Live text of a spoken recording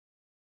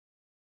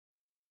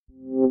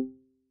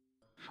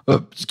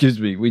Excuse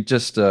me. We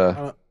just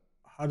How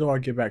do I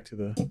get back to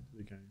the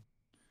game?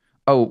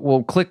 Oh,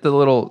 well, click the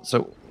little.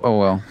 So, oh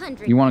well.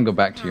 Hundreds You want to go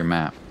back to your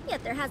map?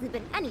 Yet there hasn't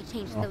been any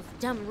change to those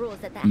dumb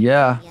rules at that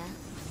Yeah. area.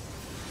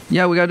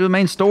 Yeah, we gotta do the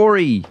main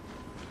story.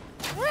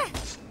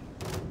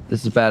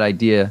 This is a bad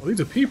idea. Oh,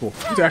 these are people.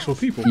 These are actual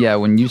people. Yeah,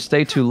 when you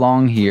stay too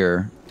long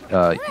here,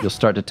 you'll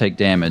start to take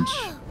damage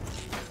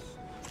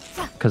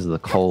because of the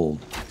cold.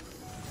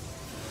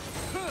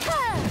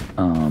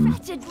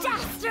 Wretched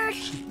dastard!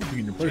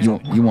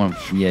 You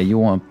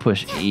want to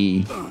push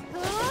E.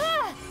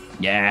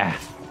 Yeah.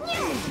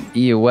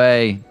 E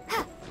away.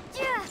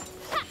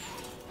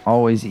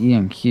 Always E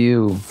and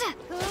Q.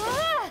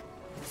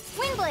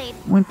 Windblade!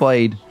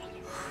 Windblade.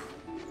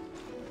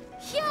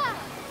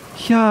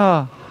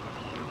 Yeah.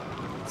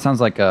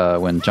 Sounds like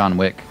when John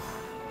Wick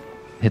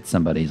hits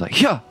somebody, he's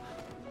like, yeah.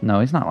 No,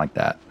 he's not like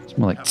that. It's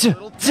more like,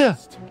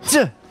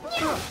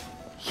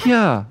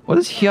 yeah. What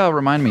does yeah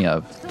remind me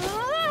of?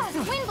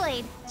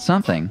 Windblade!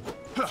 Something.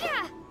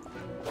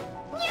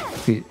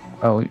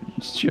 Oh,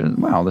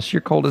 wow, the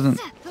sheer cold isn't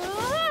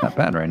that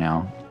bad right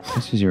now.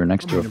 This is you're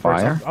next to a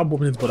fire. I'm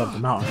moving his butt up the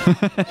mountain.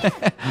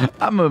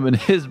 I'm moving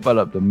his butt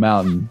up the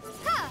mountain.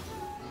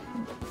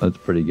 That's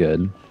pretty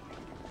good.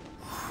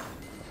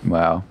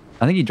 Wow.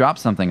 I think he dropped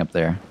something up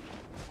there.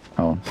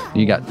 Oh,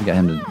 you got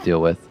him to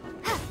deal with.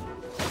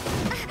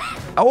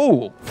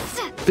 Oh,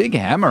 big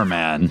hammer,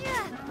 man.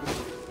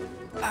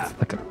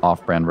 Like an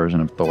off-brand version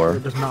of Thor.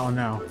 There's mountain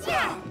now.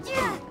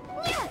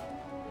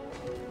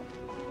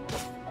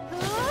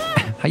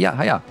 Hiya,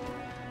 hiya.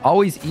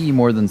 Always E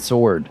more than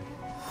sword.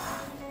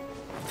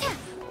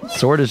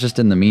 Sword is just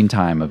in the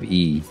meantime of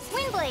E.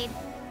 Windblade!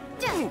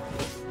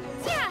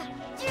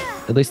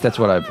 At least that's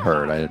what I've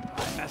heard.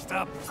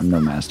 I'm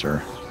no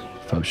master.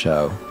 Faux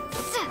show.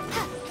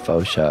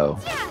 Faux show.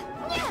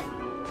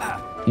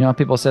 You know how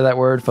people say that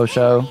word? Faux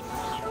show?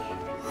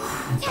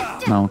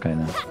 No, okay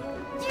then.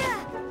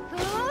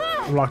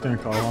 I'm locked in,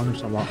 Carl. I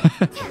understand about.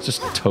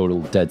 Just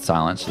total dead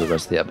silence for the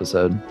rest of the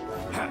episode.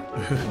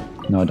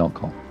 No, I don't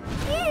call.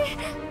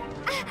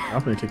 I'm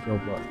gonna kick your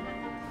butt.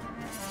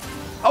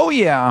 Oh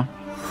yeah.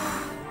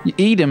 You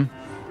eat him.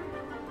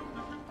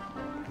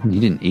 You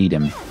didn't eat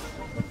him.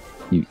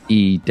 You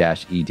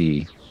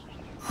E-ED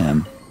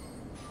him.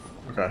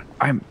 Okay.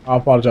 I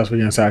apologize for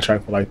getting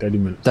sidetracked for like 30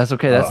 minutes. That's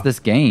okay. That's this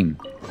game.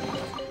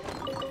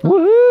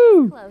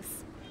 Woohoo!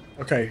 Close.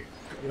 Okay.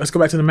 Let's go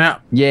back to the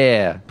map.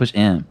 Yeah. Push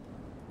M.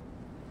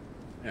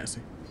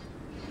 Nancy.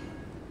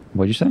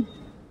 What'd you say?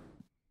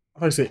 I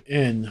thought you said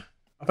N.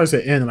 I thought you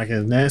said N like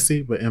in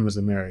Nancy, but M is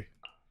in Mary.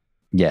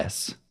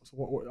 Yes.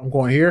 So I'm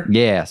going here?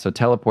 Yeah, so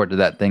teleport to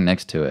that thing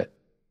next to it.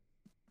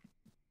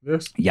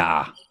 This?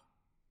 Yeah.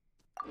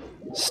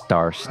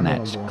 Star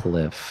Snatch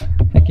Cliff.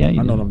 Heck yeah,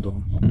 you I know do. what I'm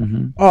doing.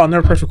 Mm-hmm. Oh, I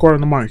never pressed record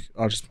on the mic.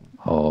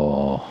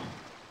 Oh.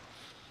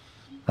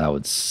 That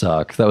would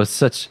suck. That was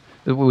such...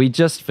 We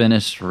just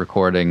finished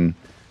recording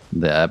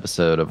the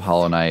episode of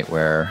Hollow Knight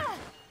where...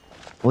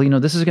 Well, you know,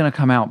 this is going to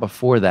come out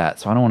before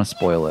that, so I don't want to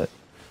spoil it.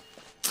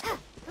 I'm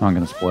not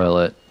going to spoil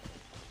it.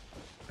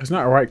 It's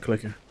not right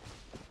clicking.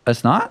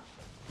 It's not?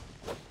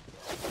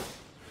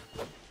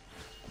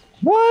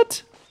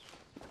 What?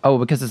 Oh,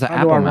 because it's an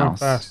Apple mouse.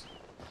 Fast?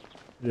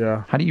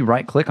 Yeah. How do you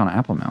right click on an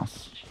Apple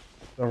mouse?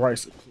 The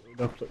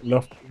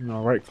left,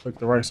 right click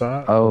the right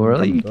side. Oh,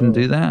 really? You can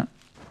do that?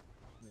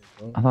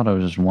 I thought it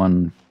was just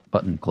one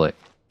button click.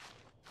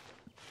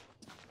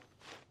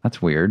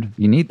 That's weird.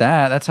 You need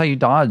that. That's how you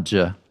dodge.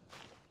 I'll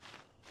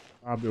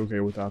be okay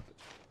without it.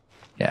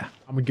 Yeah.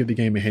 I'm gonna give the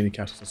game a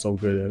handicap since I'm so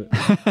good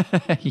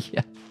at it.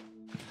 Yeah.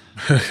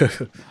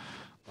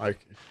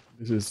 Like,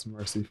 this is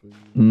mercy for you.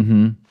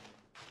 Mm-hmm.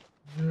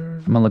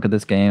 I'm gonna look at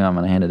this game. I'm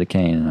gonna hand it to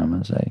Kane, and I'm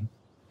gonna say,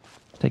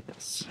 "Take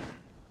this."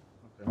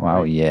 Okay,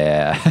 wow. Wait.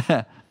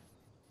 Yeah.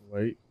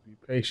 Wait. Be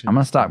patient. I'm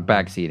gonna stop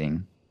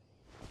backseating,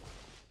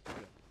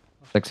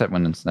 except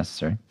when it's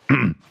necessary.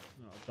 No,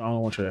 I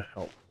don't want you to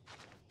help.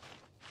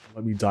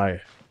 Let me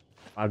die.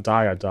 If I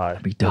die, I die.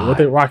 Let me die. What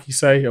did Rocky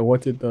say, or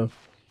what did the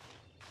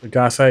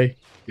guy say?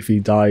 If he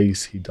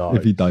dies, he dies.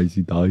 If he dies,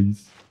 he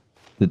dies.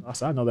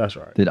 I know that's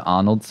right. Did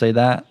Arnold say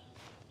that?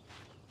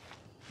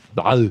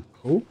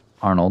 Who?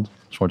 Arnold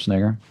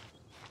Schwarzenegger.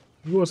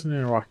 He wasn't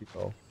in Rocky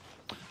though.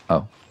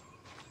 Oh.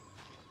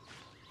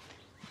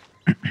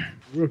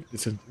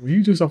 Listen, when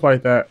you do stuff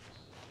like that,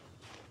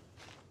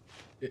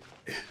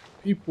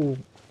 people,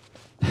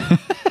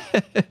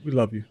 we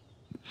love you.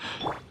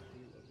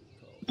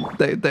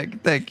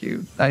 Thank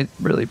you. I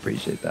really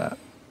appreciate that.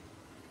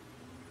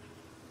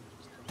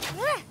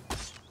 It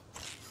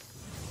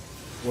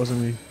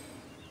wasn't me.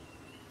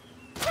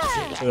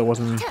 It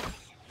wasn't me.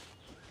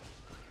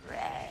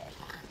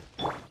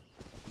 Don't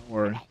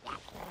worry.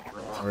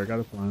 I got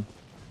a plan.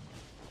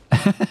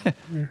 Come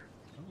here.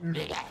 Come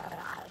here.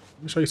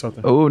 Let me show you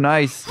something. Oh,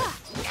 nice.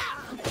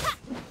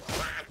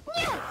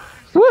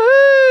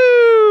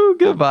 Woohoo!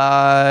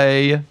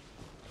 Goodbye.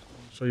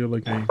 Show you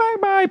the game. Bye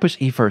bye. Push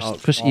E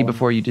first. Push E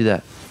before you do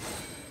that.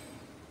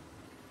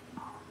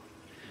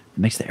 It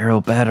makes the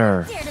arrow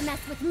better. Dare to mess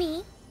with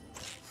me?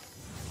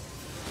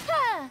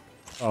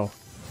 Oh,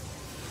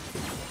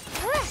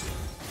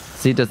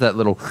 See, it does that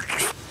little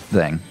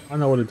thing. I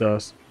know what it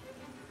does.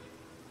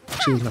 I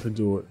choose not to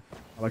do it.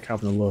 I like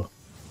having a look.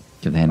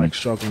 Give the I like handicap.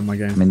 struggling in my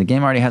game. I mean, the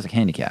game already has a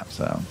handicap,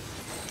 so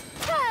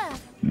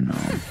you know.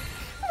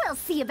 We'll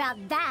see about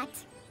that.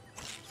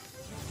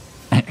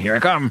 Here I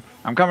come.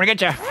 I'm coming to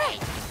get you.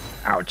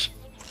 Ouch.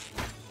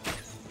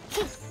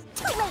 Too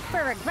late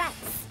for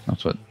regrets.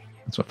 That's what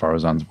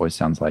Farozan's voice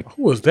sounds like.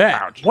 Who is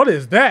that? Ouch. What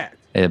is that?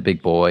 Hey,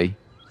 big boy.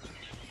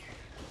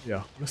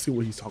 Yeah, let's see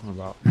what he's talking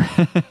about.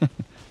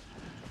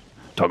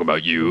 Talk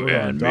about you We're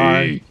gonna and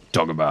die. me.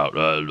 Talk about If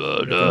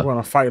we're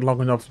gonna fight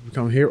long enough to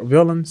become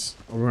villains,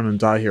 or we're gonna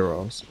die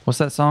heroes. What's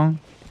that song?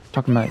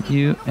 Talking about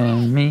you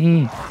and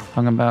me.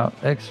 Talking about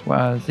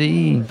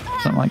XYZ.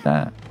 Something like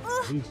that.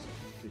 He's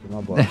kicking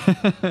my butt.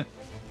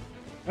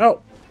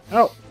 Help!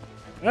 Help!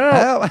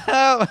 Help! Help!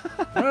 Help!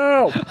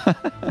 Help!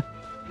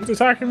 He's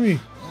attacking me.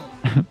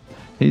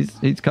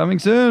 He's coming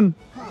soon.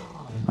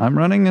 I'm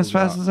running as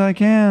fast as I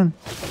can.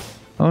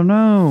 Oh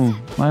no,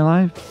 my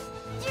life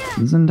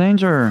is in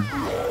danger.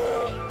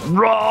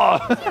 Raw!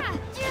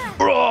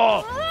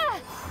 Raw!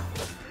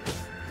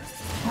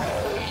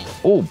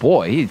 Oh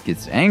boy, he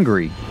gets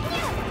angry.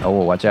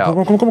 Oh, watch out. Come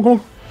on, come on, come on, come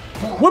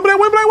on. Wimbley,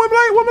 Wimbley,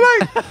 Wimbley,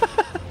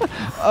 Wimbley!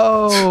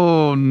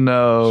 Oh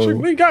no. Shit,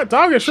 we got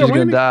dog and shit. She's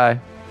gonna die.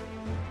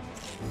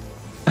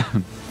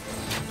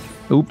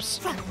 Oops.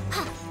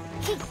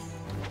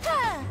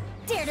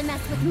 Dare to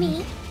mess with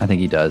me? I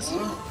think he does. No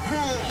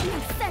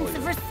sense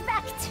of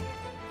respect.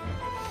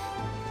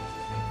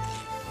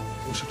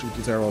 We'll shoot you with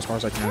these arrows as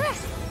hard as I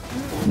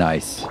can.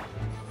 Nice.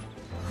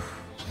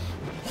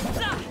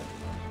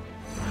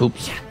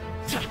 Oops.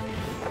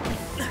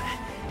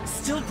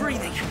 Still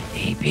breathing.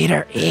 Hey,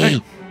 Peter.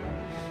 E.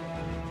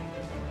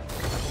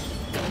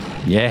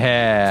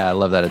 Yeah, I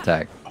love that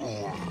attack.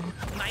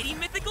 Mighty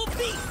mythical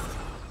beast.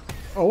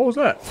 Oh, what was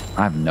that?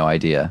 I have no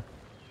idea.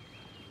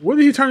 What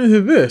did he turn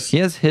into this? He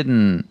has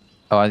hidden.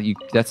 Oh,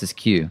 that's his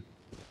Q.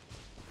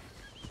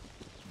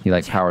 He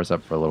like powers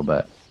up for a little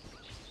bit.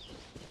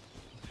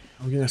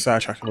 I'm getting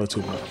sidetracked a little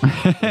too much.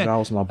 That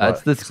was my butt.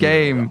 That's this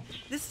game.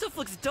 This stuff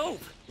looks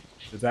dope.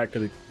 That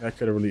could have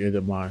really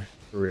ended my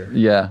career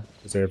Yeah.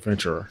 as an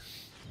adventurer.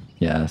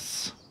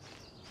 Yes.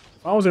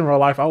 If I was in real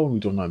life, I wouldn't be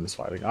doing none of this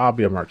fighting. I'll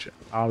be a merchant.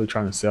 I'll be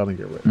trying to sell and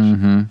get rich.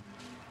 Mm-hmm.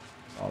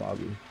 That's all I'll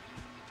be.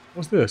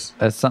 What's this?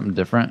 That's something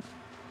different.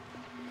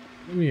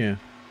 Let me in.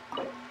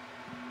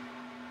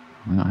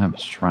 We don't have a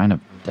Shrine of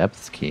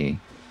Depths key.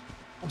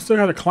 I'm still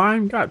got to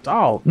climb. God,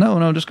 dog.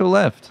 No, just go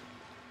left.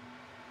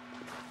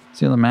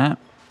 See on the map?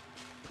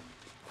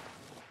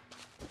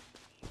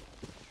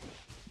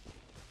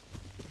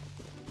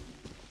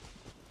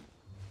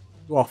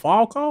 Do I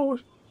fall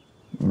code?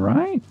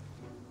 Right?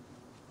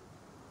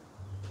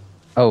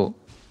 Oh.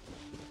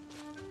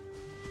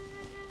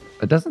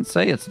 It doesn't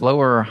say it's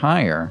lower or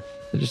higher.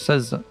 It just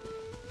says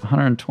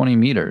 120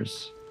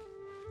 meters.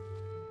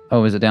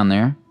 Oh, is it down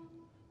there?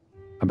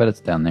 I bet it's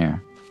down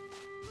there.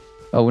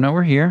 Oh, no,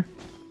 we're here.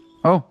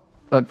 Oh.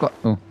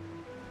 Oh.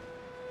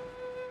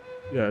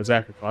 Yeah,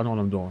 exactly. I know what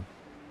I'm doing.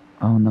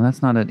 Oh, no,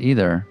 that's not it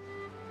either.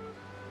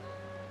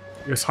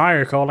 It's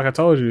higher, Cole. Like I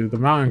told you, the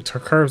mountain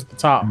curves at the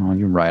top. Oh,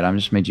 you're right. I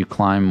just made you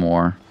climb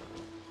more.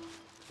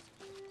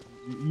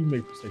 You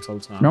make mistakes all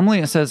the time. Normally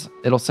it says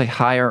it'll say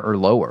higher or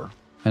lower,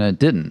 and it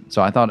didn't.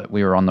 So I thought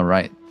we were on the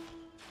right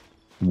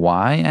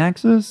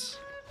y-axis.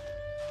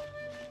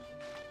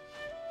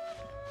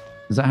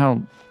 Is that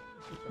how?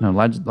 No,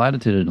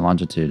 latitude and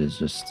longitude is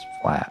just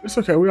flat. It's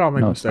okay. We all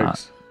make No, it's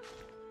mistakes.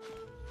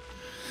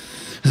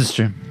 This is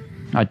true.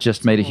 I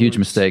just made a huge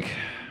mistake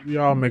We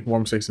all make more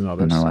mistakes than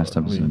others. in our so, last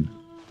I mean,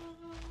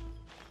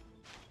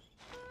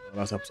 episode.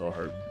 last episode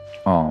hurt me.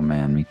 Oh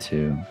man, me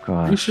too.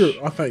 Gosh. You should.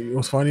 I think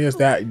what's funny is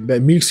that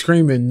me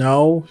screaming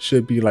no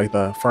should be like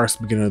the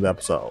first beginning of the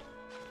episode.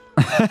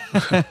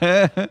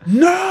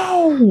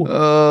 No!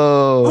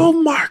 Oh. Oh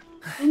my!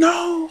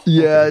 No!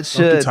 Yeah, it Don't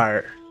should. be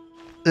tired.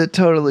 It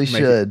totally Make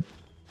should.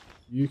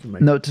 You can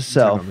make. Note to you can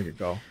self. Make it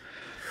go.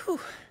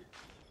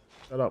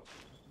 Shut up.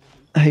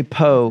 Hey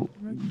Poe,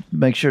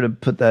 make sure to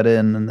put that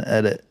in the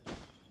edit.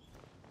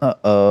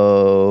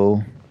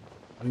 Uh-oh.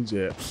 I need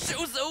you.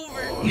 Show's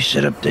over. You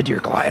should have did your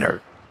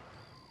glider.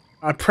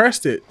 I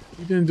pressed it.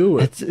 You didn't do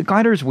it.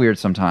 Glider's weird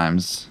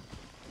sometimes.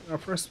 I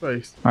pressed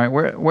space. All right,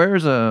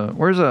 where's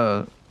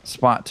a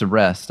spot to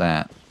rest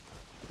at?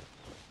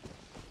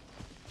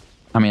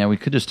 I mean, we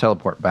could just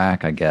teleport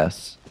back, I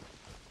guess,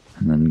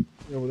 and then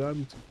Yeah, well, that'd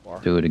be too far.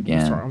 do it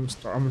again. I'm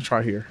gonna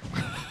try here.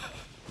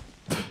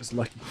 It's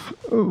lucky.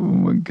 Oh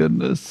my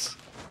goodness!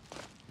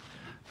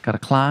 Gotta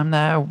climb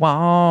that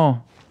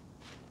wall.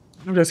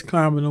 I'm just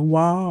climbing a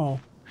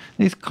wall.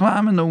 He's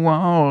climbing the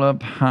wall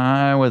up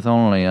high with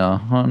only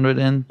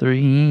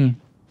 103.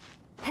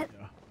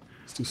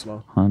 It's too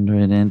slow.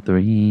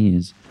 103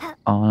 is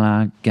all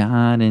I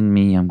got in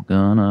me. I'm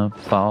gonna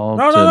fall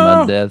No, to no,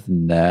 my no. death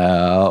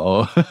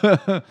now.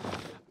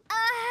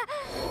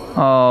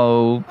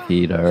 Oh,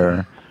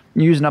 Peter.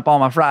 You're using up all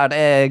my fried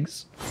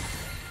eggs.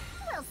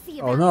 We'll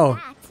see Oh about no,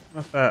 that.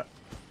 not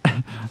that.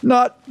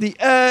 Not the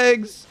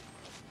eggs.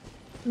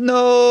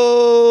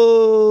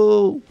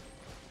 No.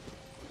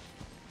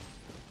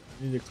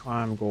 I need to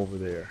climb and go over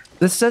there.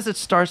 This says it's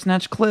Star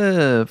Snatch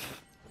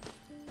Cliff.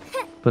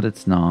 But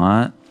it's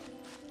not.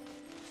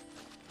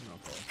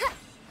 Okay.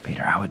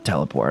 Peter, I would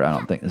teleport. I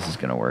don't think this is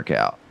going to work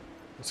out.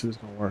 Let's see if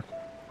it's gonna work.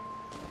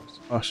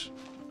 Hush.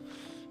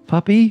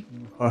 Puppy?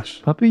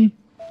 Hush. Puppy?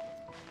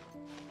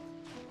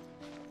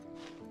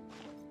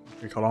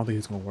 Okay, Cole, I don't think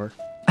it's gonna work.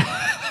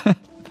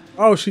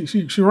 Oh, she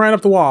ran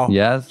up the wall.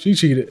 Yes. She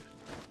cheated.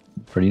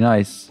 Pretty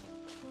nice.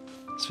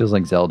 This feels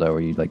like Zelda,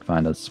 where you like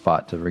find a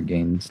spot to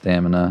regain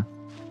stamina.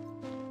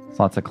 It's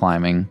lots of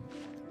climbing.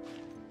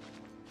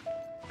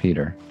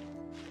 Peter.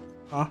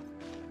 Huh?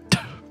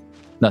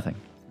 Nothing.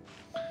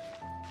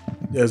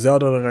 Yeah,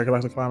 Zelda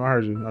likes to climb. I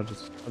heard you. I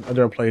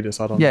never played this,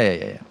 so I don't know.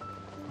 Yeah.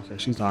 Okay,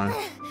 she's dying.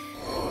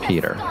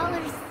 Peter.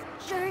 Scholar's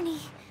journey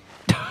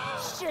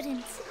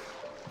shouldn't.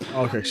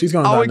 Okay, she's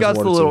gonna die. Oh, we in this got the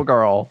water, little too.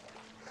 girl.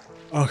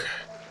 Okay.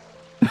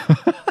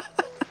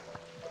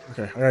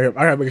 Okay, I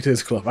gotta make it to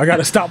this cliff. I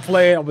gotta stop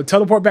playing. I'm gonna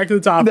teleport back to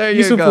the top. There eat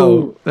you some go.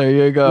 food, There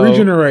you go.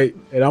 regenerate,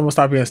 and I'm gonna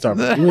stop being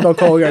stubborn.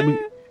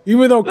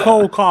 Even though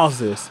Cole caused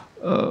this,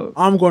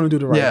 I'm gonna do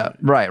the right Yeah, thing.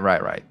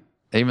 right.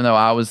 Even though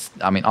all this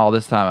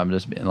time I'm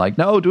just being like,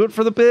 no, do it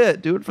for the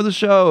bit. Do it for the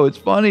show. It's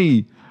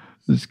funny.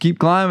 Just keep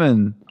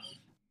climbing.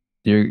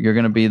 You're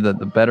gonna be the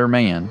better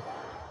man.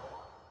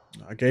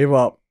 I gave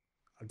up.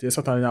 I did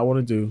something I did not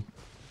want to do.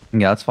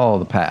 Yeah, let's follow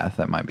the path.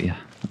 That might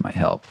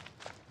help.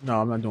 No,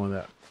 I'm not doing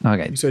that.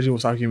 Okay. You said you would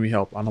stop giving me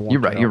help. I don't want. You're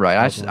right. your You're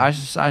right. help.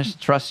 I should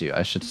trust you.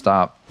 I should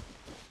stop.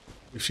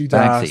 If she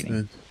dies,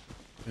 backseating.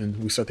 then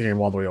we start the game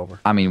all the way over.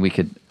 I mean, we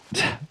could.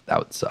 That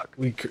would suck.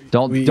 We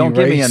Don't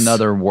give me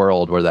another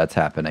world where that's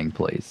happening,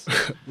 please.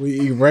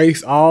 We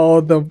erase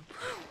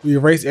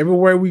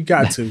everywhere we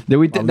got to.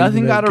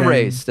 Nothing got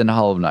erased in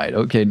Hollow Knight.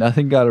 Okay,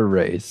 nothing got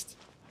erased.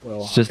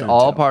 Well, It's just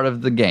all part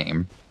of the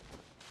game.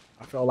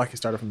 I felt like it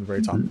started from the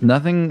very top.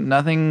 Nothing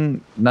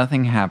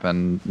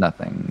happened.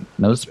 Nothing.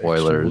 No It's extremely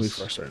spoilers.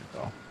 frustrating,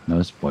 though.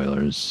 No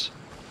spoilers.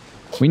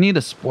 We need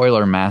a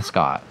spoiler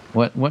mascot.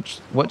 What?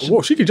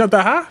 Whoa, she can jump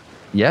that high?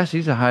 Yeah,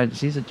 she's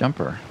a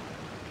jumper.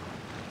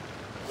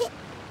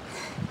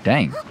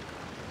 Dang.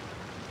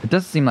 It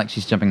doesn't seem like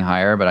she's jumping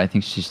higher, but I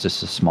think she's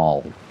just a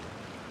small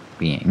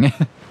being.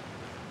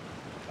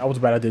 That was a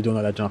bad idea doing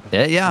all that jumping.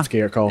 Yeah. I'm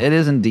scared, Cole. It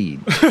is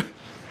indeed.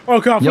 Oh,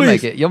 God, please. You'll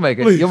make it. You'll make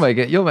it. Please. You'll make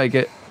it. You'll make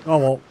it. I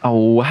won't.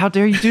 Oh, how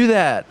dare you do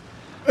that?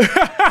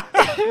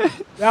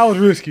 That was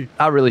risky.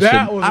 I really That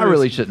shouldn't. was I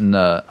really risky. shouldn't.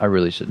 I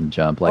really shouldn't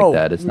jump like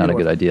that. It's not a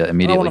good idea. I don't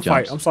Immediately want to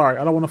fight. jumps. I'm sorry.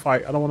 I don't want to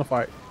fight. I don't want to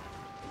fight.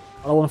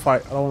 I don't want to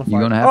fight. I don't want to fight.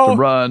 You're gonna have to I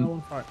run don't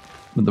want to fight.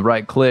 with the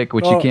right click,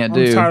 which you can't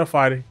do. I'm tired of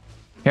fighting.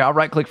 Here, I'll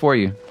right click for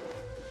you.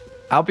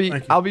 Thank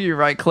you. I'll be your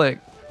right click.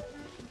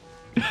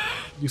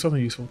 Do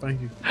something useful.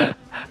 Thank you.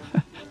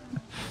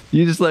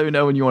 You just let me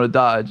know when you want to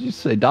dodge. You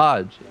say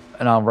dodge,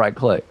 and I'll right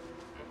click.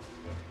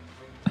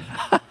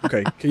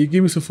 Okay. Can you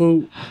give me some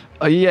food?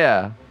 Oh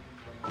yeah.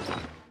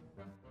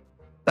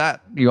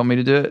 That you want me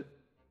to do it?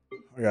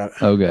 I got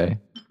it. Okay.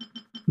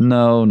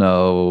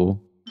 No.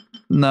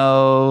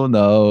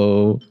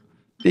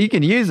 You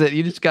can use it.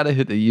 You just gotta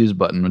hit the use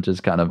button,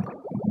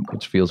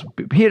 which feels.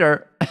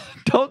 Peter,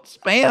 don't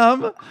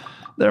spam.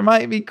 There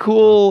might be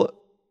cool.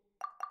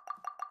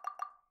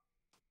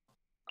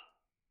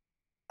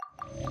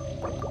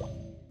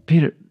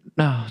 Peter,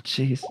 no,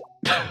 jeez.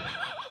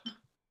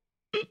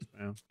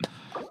 Man.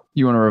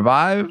 You want to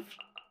revive?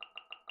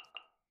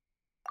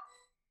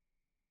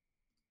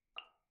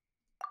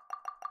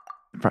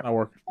 Not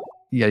working.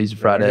 Yeah, use a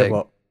fried I give egg.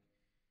 up.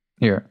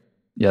 Here.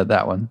 Yeah,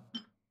 that one.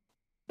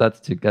 That's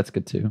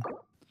good too.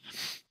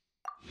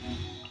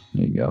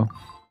 There you go.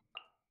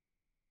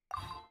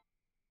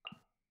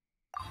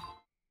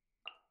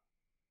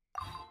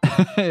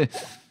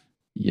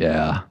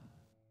 Yeah.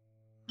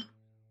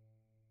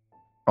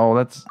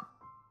 Oh,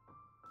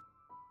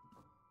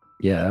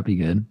 yeah, that'd be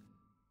good.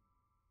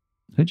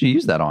 Who'd you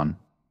use that on?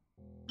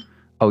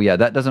 Oh yeah,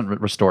 that doesn't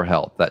restore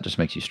health. That just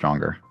makes you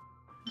stronger.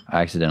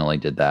 I accidentally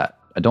did that.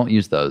 I don't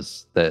use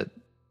those. They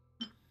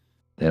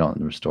don't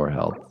restore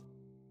health.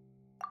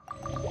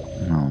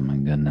 Oh my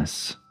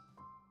goodness.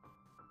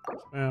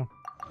 Yeah.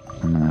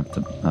 I'm gonna have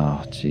to.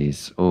 Oh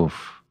jeez.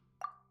 Oof.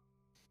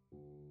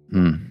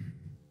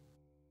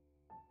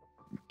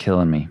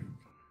 Killing me.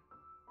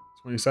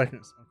 20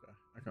 seconds.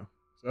 Okay.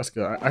 So that's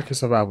good. I can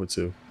survive with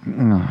 2.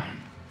 Ugh.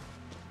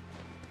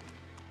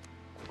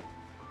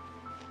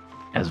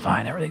 It's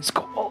fine. Everything's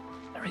cool.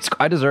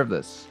 I deserve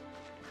this.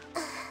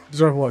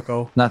 Deserve what,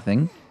 Cole?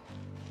 Nothing.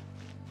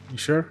 You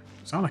sure?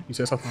 You sound like you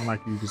said something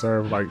like you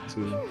deserve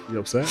to be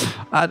upset.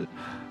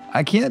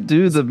 I can't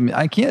do the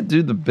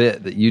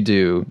bit that you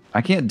do.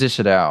 I can't dish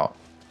it out.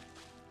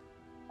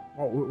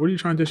 What are you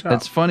trying to dish out?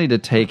 It's funny to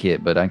take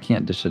it, but I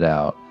can't dish it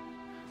out.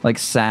 Like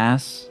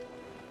sass.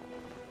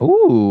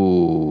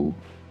 Ooh.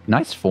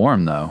 Nice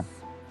form though.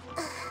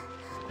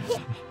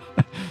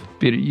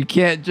 Peter, you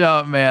can't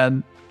jump,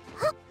 man.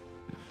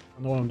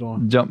 I know what I'm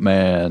doing. Jump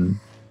man.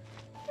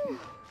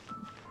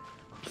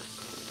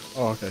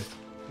 Oh, okay.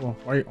 Come on.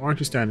 Why aren't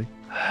you standing?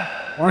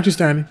 Why aren't you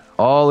standing?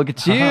 Oh, look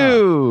at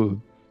you.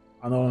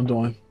 I know what I'm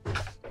doing.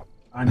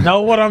 I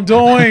know what I'm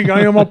doing.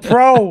 I am a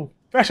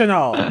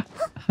professional.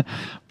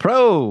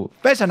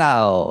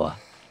 Professional.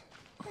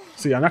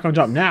 See, I'm not gonna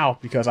jump now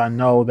because I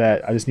know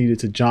that I just needed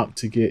to jump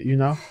to get, you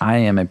know. I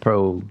am a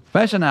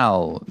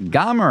professional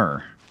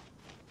gamer.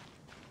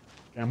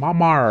 Yeah,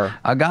 mama.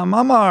 I got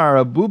mama,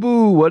 a boo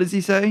boo. What does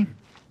he say?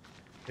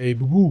 Hey,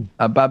 boo boo.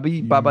 A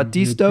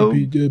babatisto.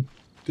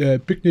 The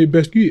picnic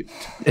basket.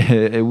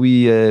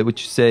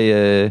 What you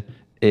say?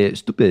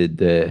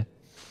 Stupid.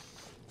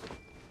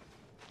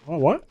 Oh,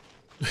 what?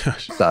 I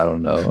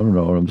don't know. I don't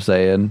know what I'm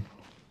saying.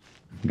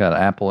 Got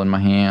an apple in my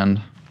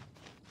hand.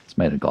 It's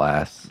made of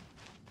glass.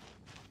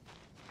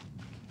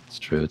 It's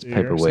true. It's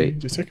paperweight. See,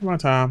 just taking my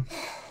time.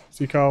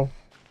 See, Cole?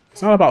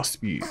 It's not about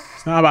speed.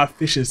 It's not about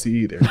efficiency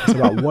either. It's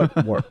about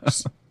what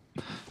works.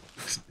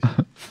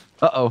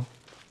 Uh-oh.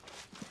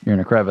 You're in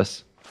a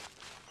crevice.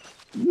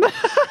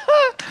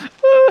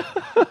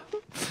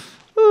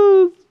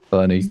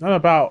 Funny. It's not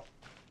about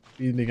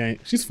beating the game.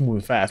 She's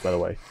moving fast, by the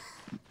way.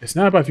 It's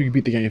not about if you can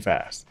beat the game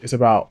fast. It's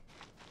about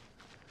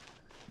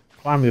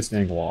climbing this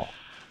dang wall.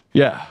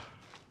 Yeah.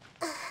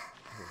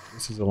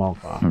 This is a long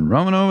climb. I'm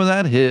running over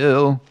that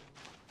hill.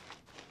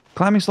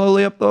 Climbing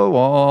slowly up the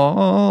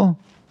wall.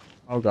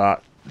 Oh,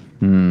 God.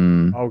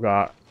 Oh,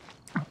 God.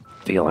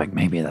 Feel like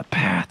maybe the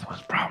path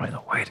was probably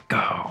the way to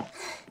go.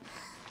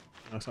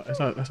 That's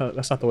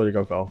not the way to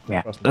go, Cole.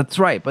 Yeah, Trust me. that's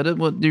right. But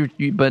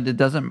but it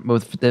doesn't.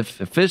 If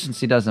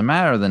efficiency doesn't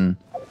matter, then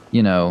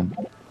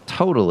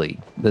totally,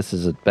 this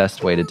is the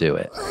best way to do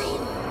it.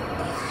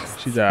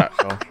 She's at,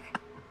 Cole.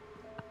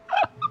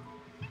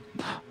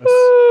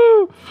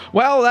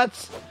 Well,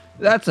 that's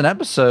an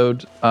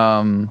episode.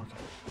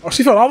 Oh,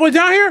 she fell all the way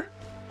down here?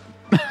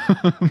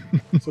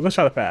 So let's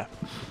try the path.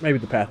 Maybe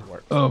the path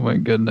works. Oh my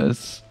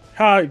goodness.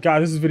 Hi,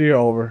 guys. This is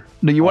video over.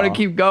 Do you want to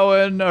keep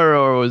going,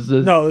 or was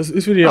this? No,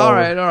 this video All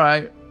over.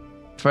 right.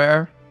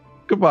 Fair.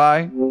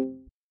 Goodbye.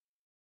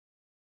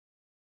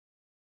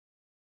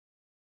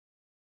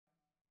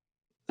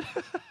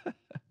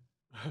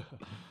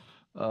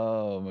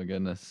 Oh my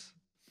goodness.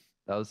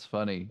 That was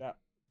funny.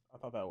 I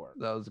thought that worked.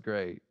 That was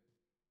great.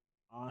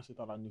 I honestly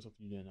thought I knew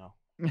something you didn't know.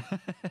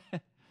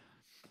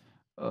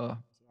 uh,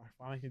 I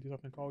finally can do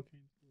something called King.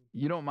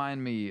 you don't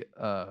mind me,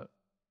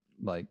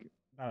 like,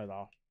 Not at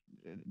all.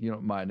 you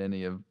don't mind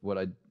any of what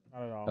I.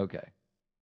 Not at all. Okay.